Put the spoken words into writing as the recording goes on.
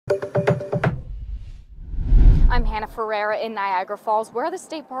Hannah Ferreira in Niagara Falls, where the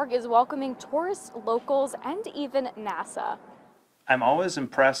state park is welcoming tourists, locals, and even NASA. I'm always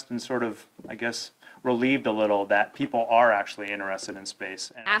impressed and sort of, I guess, relieved a little that people are actually interested in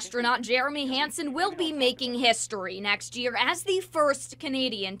space. Astronaut Jeremy Hansen will be making history next year as the first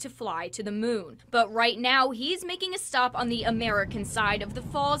Canadian to fly to the moon. But right now, he's making a stop on the American side of the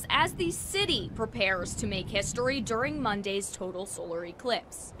falls as the city prepares to make history during Monday's total solar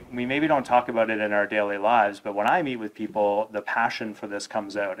eclipse. We maybe don't talk about it in our daily lives, but when I meet with people, the passion for this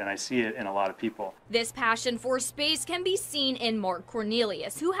comes out, and I see it in a lot of people. This passion for space can be seen in Mark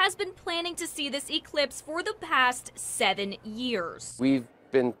Cornelius, who has been planning to see this eclipse for the past 7 years. We've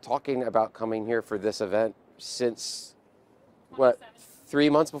been talking about coming here for this event since, what, 3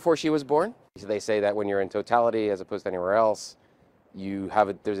 months before she was born? They say that when you're in totality as opposed to anywhere else,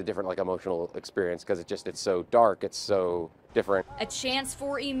 there's a different emotional experience because it's so dark, it's so different. A chance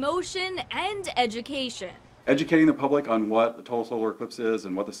for emotion and education. Educating the public on what the total solar eclipse is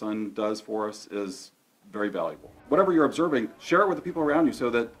and what the sun does for us is very valuable. Whatever you're observing, share it with the people around you so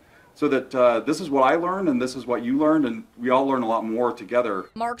that this is what I learned and this is what you learned, and we all learn a lot more together.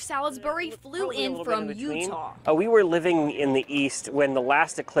 Mark Salisbury flew in from Utah. We were living in the east when the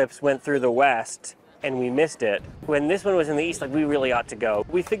last eclipse went through the west, and we missed it. When this one was in the east, we really ought to go.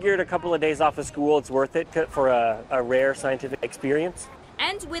 We figured a couple of days off of school, it's worth it for a rare scientific experience.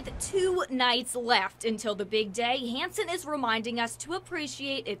 And with 2 nights left until the big day, Hansen is reminding us to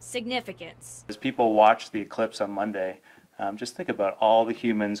appreciate its significance. As people watch the eclipse on Monday, just think about all the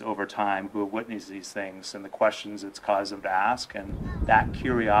humans over time who have witnessed these things and the questions it's caused them to ask. And that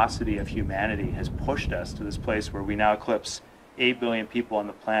curiosity of humanity has pushed us to this place where we now eclipse 8 billion people on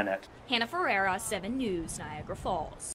the planet. Hannah Ferreira, 7 News, Niagara Falls.